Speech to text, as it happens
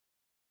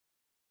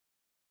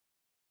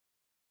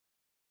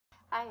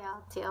Hi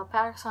y'all, TL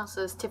Patterson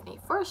says Tiffany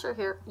Forrester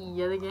here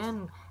yet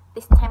again.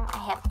 This time I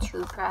have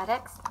two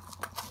products.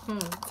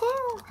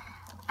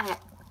 I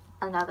have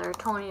another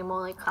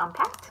Tonymoly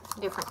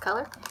compact, different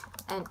color,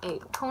 and a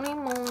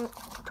Tonymoly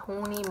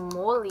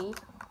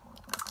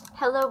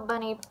Hello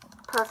Bunny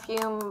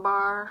Perfume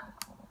Bar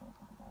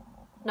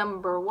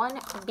 #1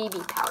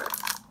 BeBe powder.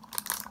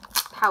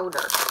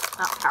 Powder,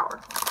 not power.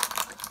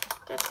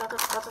 Get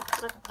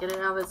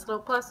it out of its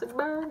little plastic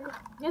bag.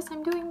 Yes,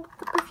 I'm doing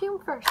the perfume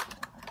first.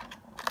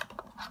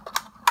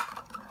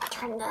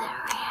 Turn that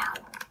around.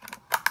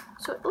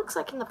 So it looks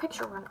like in the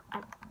picture when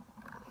I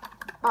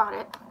bought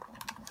it.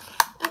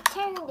 It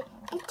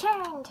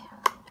turned.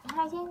 And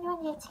I didn't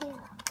want it to.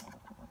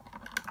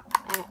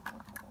 And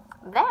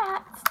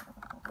that's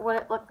what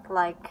it looked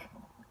like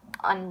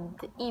on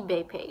the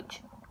eBay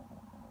page.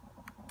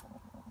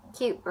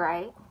 Cute,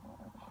 right?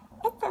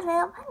 It's a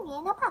little bunny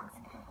in a box.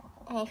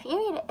 And if you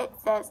read it, it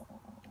says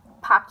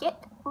Pocket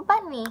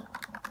Bunny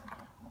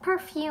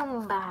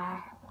Perfume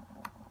Bar.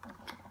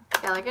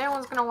 Yeah, like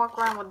anyone's gonna walk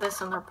around with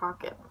this in their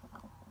pocket.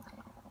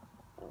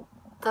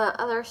 The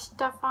other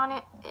stuff on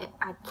it,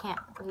 I can't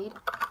read.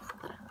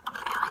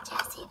 I want you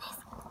to see this.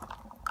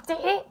 See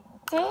it?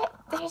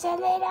 There's a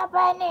little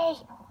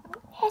bunny.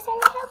 There's a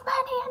little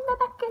bunny on the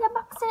back of the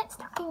box and it's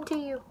talking to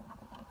you.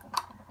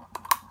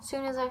 As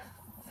soon as I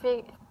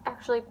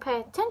actually pay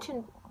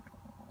attention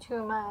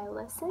to my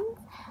lessons,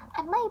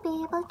 I might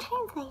be able to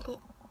translate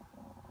it.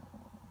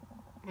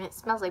 And it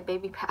smells like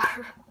baby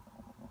powder.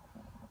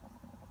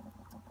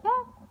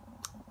 Yeah.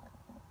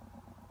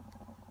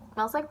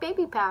 Smells like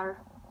baby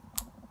powder.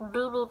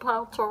 Baby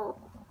powder.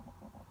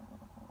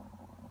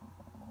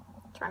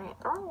 Turning it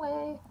the wrong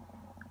way.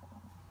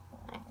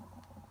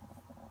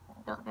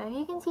 Don't know if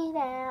you can see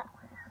that.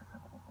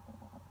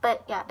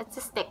 But yeah, it's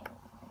a stick.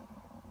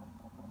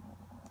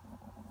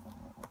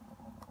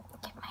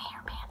 Get my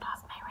hairband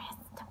off my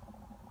wrist.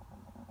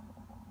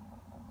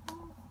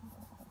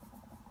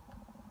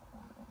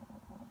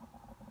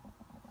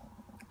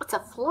 It's a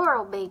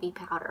floral baby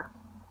powder.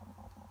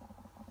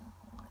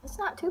 It's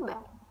not too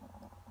bad.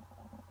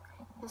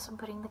 Yes, I'm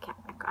putting the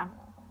cap back on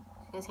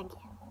as soon as I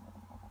can.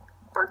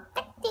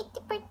 Protect it.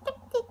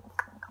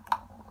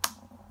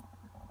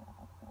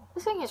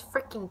 This thing is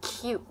freaking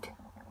cute.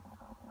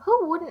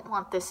 Who wouldn't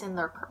want this in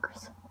their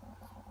purse?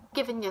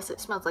 Given, yes, it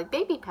smells like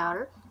baby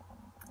powder,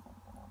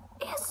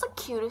 it's the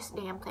cutest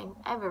damn thing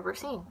I've ever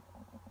seen.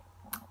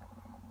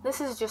 This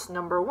is just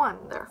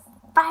 #1. There are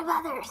 5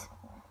 others.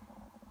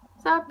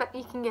 So I bet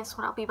you can guess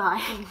what I'll be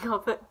buying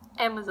off of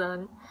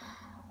Amazon.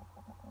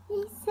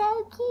 He's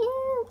so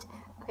cute.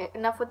 Okay,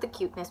 enough with the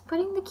cuteness.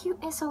 Putting the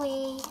cuteness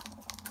away.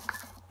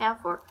 Now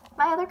for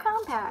my other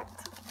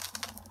compact.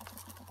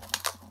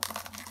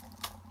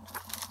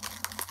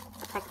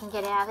 If I can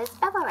get it out of this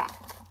bubble wrap.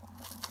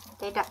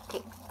 They duct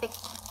tape. They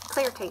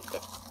clear taped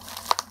it.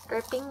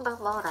 Dripping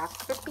bubble wrap.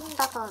 Dripping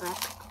bubble wrap.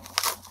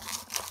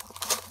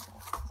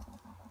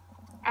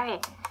 Okay.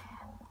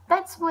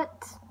 That's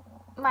what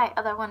my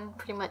other one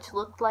pretty much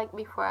looked like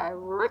before I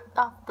ripped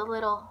off the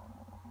little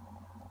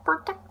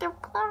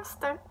protective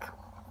plastic.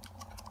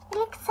 It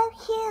looks so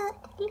cute.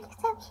 It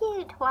looks so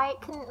cute. Why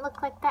it couldn't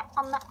look like that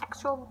on the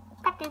actual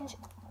package?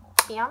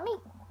 Beyond me.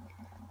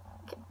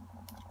 Okay.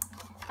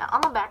 Now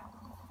on the back,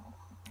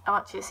 I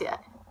want you to see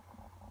that.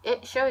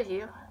 It shows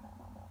you.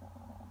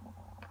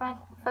 Come on,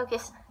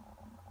 focus.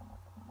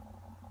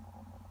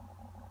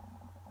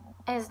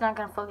 And it's not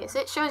gonna focus.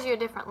 It shows you a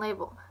different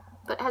label,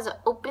 but it has an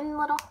open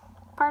little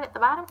part at the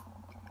bottom.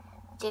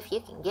 If you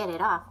can get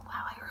it off.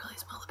 Wow, I really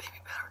smell the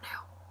baby powder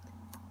now.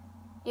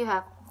 You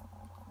have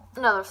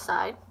another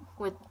side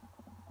with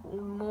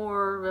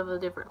more of a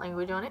different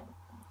language on it.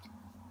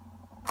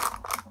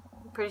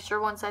 I'm pretty sure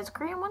one side's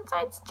Korean, one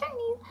side's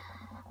Chinese,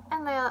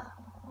 and the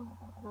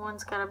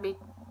one's gotta be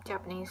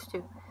Japanese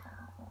too.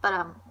 But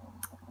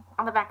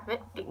on the back of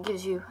it, it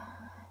gives you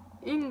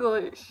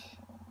English.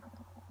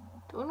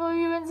 Don't know if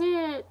you can see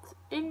it.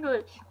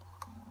 English.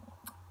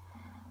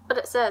 But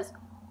it says,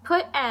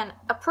 put an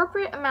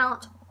appropriate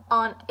amount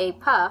on a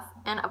puff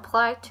and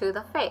apply to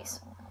the face,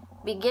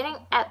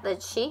 beginning at the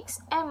cheeks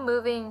and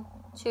moving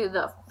to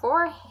the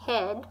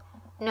forehead,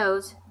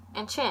 nose,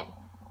 and chin.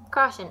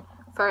 Caution,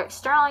 for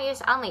external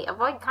use only.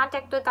 Avoid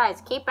contact with eyes.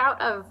 Keep out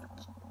of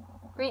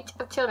reach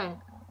of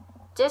children.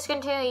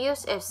 Discontinue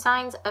use if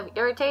signs of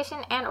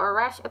irritation and or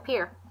rash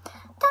appear.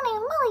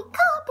 Tonymoly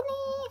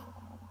Company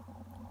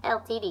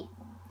Ltd.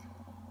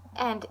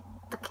 And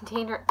the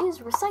container is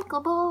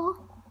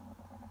recyclable.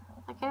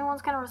 Like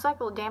anyone's gonna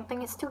recycle a damn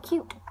thing, it's too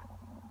cute.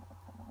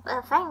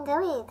 Well, find a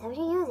way to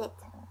reuse it.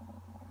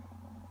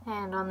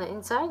 And on the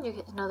inside, you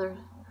get another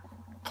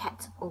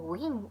Cat's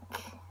Wink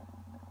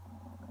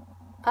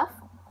puff.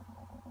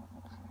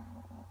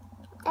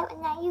 That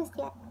one's not used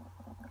yet.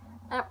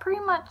 And it pretty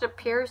much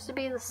appears to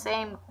be the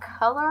same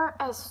color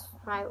as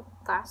my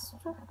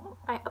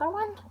other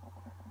one.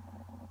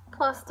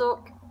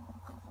 Plastic.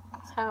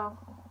 So,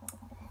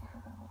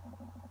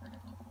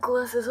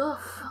 glasses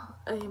off.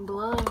 I am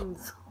blind.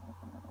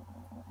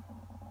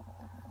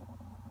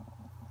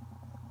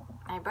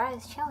 my bra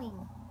is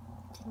showing.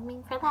 Didn't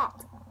mean for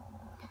that.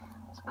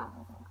 So,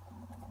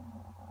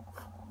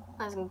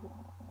 let's get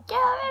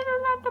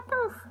it the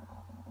proof.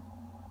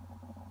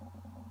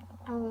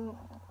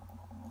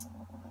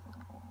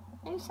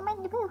 There's some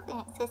on the proof,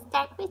 and it says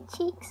start with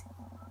cheeks.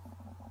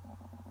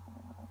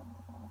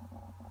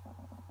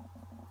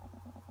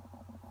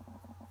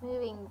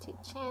 Moving to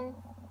chin.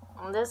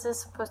 And this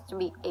is supposed to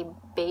be a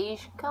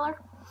beige color.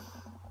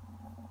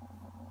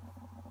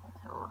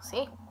 So we'll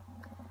see.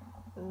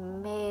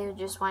 May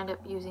just wind up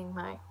using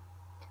my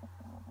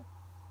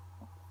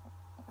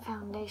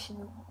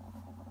foundation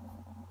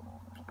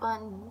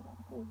spun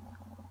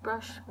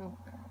brush and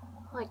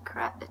like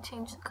crap to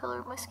change the color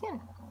of my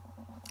skin.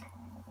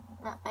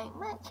 Not very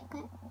much,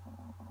 but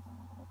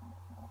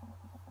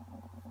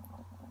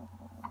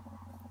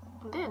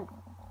it did.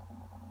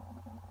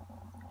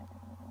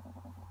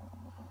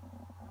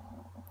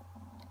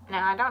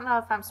 Now I don't know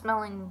if I'm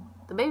smelling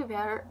the baby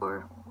powder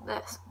or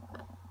this,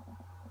 but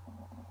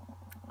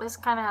this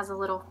kind of has a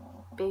little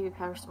baby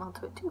powder smell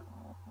to it too.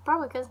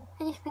 Probably because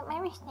I just put my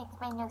wrist next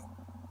to my nose.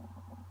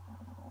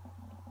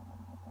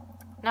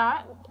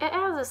 Now it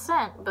has a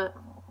scent, but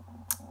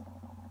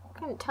I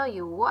couldn't tell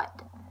you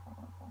what.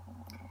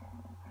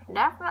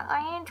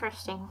 Definitely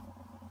interesting.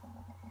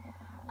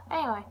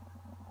 Anyway,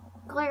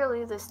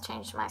 clearly this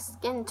changed my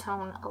skin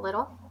tone a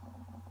little.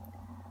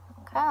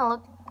 Kind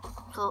of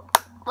looked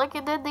like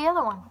it did the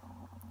other one.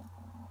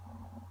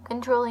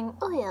 Controlling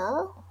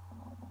oil.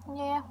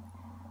 Yeah.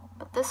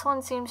 But this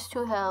one seems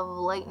to have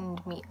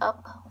lightened me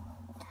up.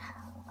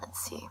 Let's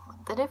see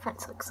what the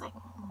difference looks like.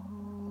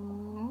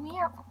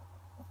 Meow.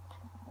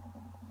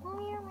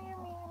 Meow, meow,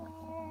 meow,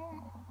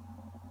 meow.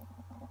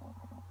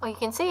 Well, you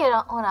can see it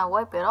when I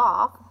wipe it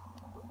off.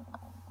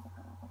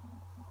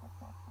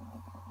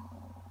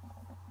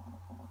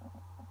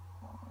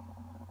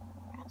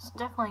 It's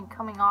definitely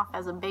coming off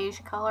as a beige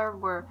color,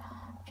 where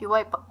if you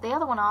wipe the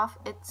other one off,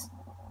 it's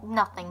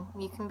nothing.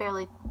 You can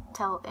barely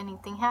tell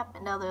anything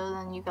happened other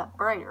than you got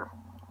brighter.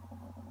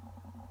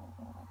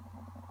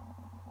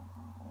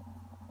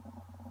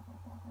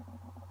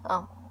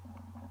 Oh.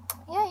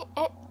 Yeah,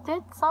 it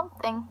did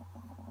something.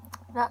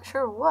 Not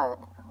sure what.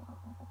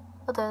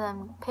 Other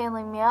than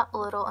paling me out a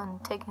little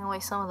and taking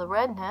away some of the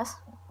redness.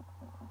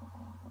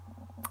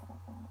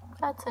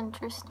 That's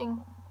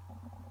interesting.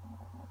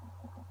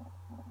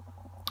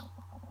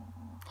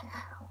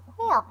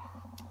 Yeah,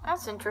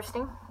 that's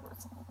interesting.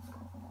 Let's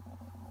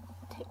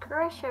take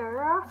her shirt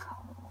off.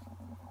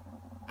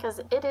 Because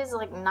it is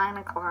like 9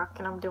 o'clock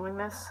and I'm doing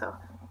this, so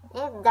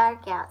it's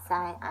dark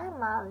outside. I'm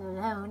all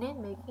alone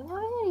and making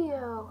a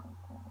video.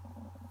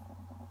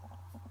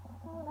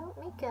 Without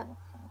makeup.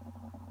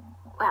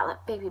 Wow,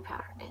 that baby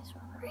powder is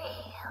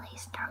really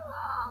strong.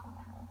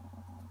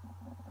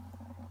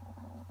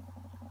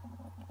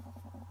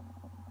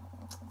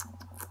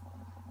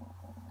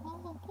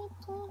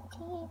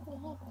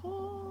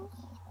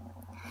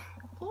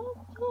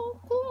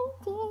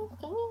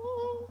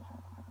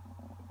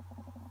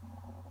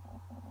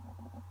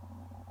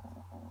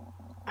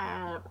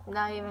 I'm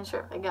not even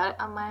sure if I got it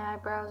on my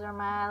eyebrows or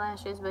my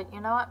eyelashes, but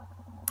you know what?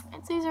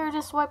 It's easier to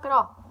just wipe it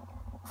off.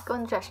 Go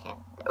in the trash can.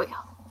 There we go.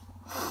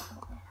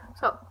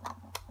 So,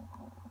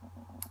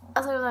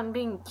 other than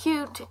being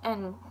cute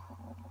and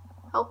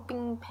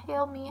helping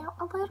pale me out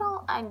a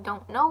little, I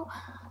don't know.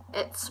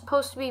 It's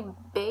supposed to be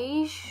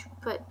beige,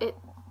 but it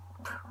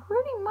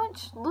pretty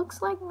much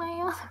looks like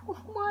my other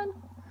one.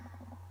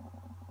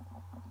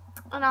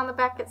 And on the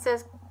back it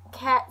says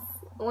Cats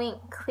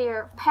Wink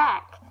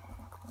Pact.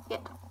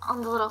 Yet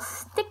on the little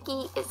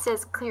sticky it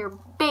says clear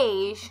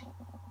beige.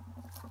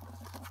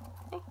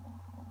 Okay.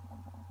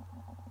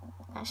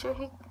 Not sure if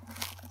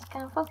it's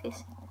gonna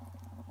focus.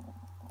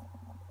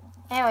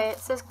 Anyway, it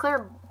says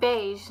clear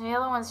beige, and the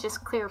other one's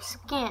just clear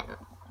skin.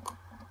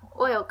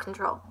 Oil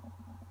control.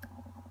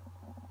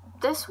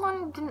 This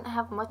one didn't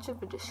have much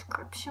of a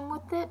description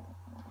with it,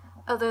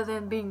 other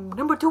than being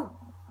number 2.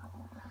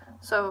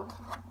 So,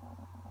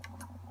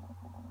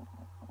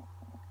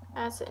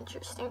 that's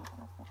interesting.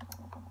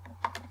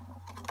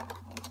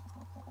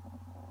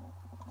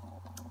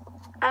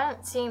 I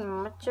didn't see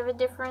much of a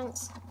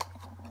difference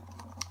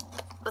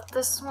with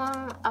this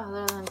one,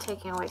 other than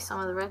taking away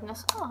some of the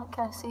redness. Oh, I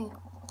kind of see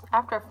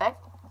after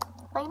effect.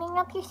 Lighting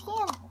up your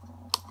skin.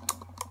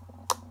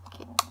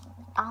 Get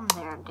on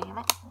there, damn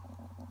it.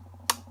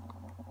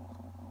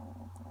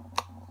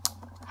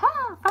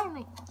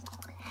 Finally.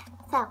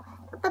 So,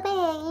 the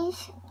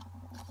beige,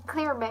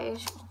 clear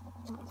beige,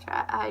 which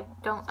I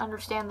don't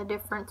understand the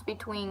difference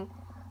between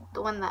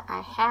the one that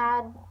I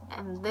had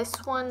and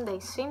this one. They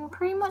seem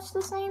pretty much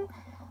the same.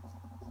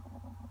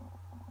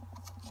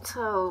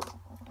 So,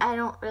 I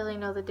don't really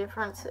know the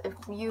difference.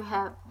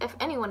 If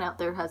anyone out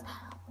there has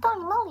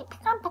Tonymoly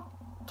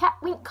Cat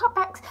Wink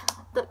Pacts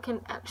that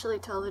can actually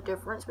tell the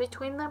difference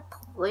between them,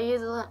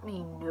 please let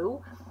me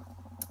know.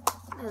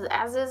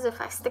 As is,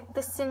 if I stick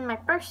this in my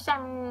brush,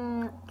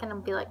 I'm gonna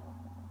be like,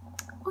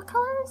 what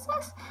color is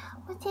this?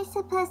 What's it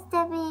supposed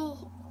to be?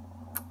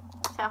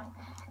 So,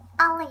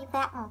 I'll leave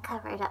that one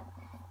covered up.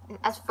 And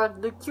as for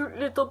the cute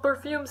little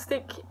perfume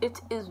stick, it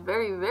is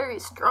very, very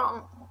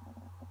strong.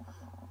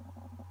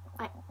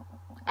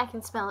 I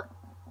can smell it.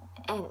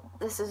 And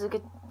this is a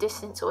good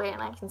distance away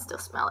and I can still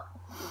smell it.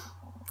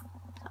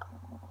 So.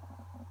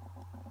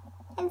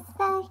 It's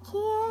so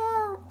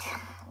cute.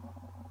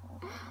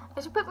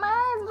 I should put my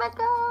eyes back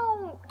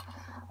on.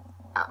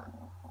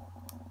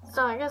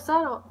 So I guess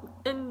that'll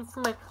end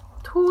for my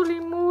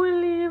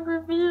Tonymoly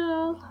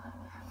reveal.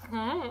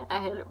 I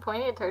had it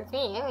pointed towards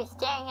me. It was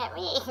staring at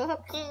me.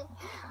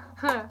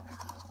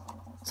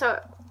 So,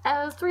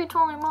 out of the 3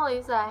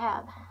 Tonymolys that I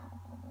have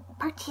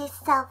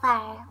purchased so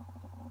far,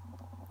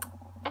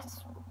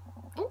 it's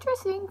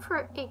interesting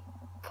for a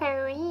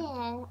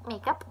Korean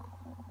makeup.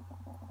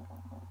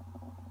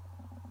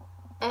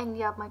 And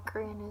yeah, my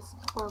Korean is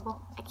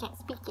horrible. I can't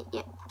speak it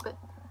yet, but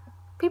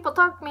people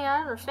talk to me,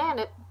 I understand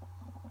it.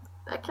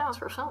 That counts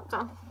for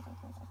something.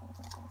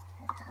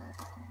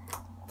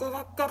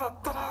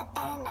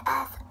 And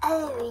as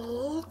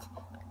always,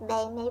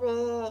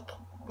 BeBe.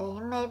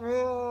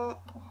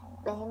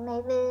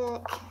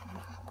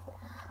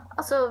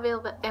 Also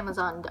available at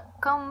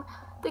Amazon.com.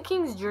 The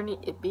King's Journey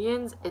It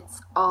Begins.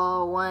 It's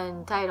all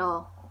one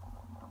title.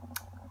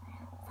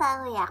 So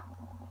yeah.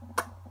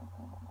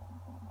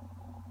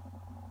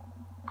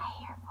 I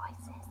hear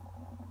voices.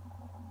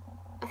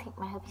 I think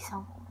my hubby's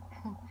home.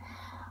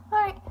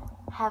 Alright.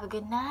 Have a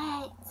good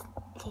night,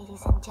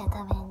 ladies and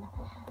gentlemen.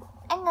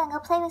 I'm gonna go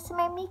play with some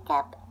more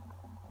makeup.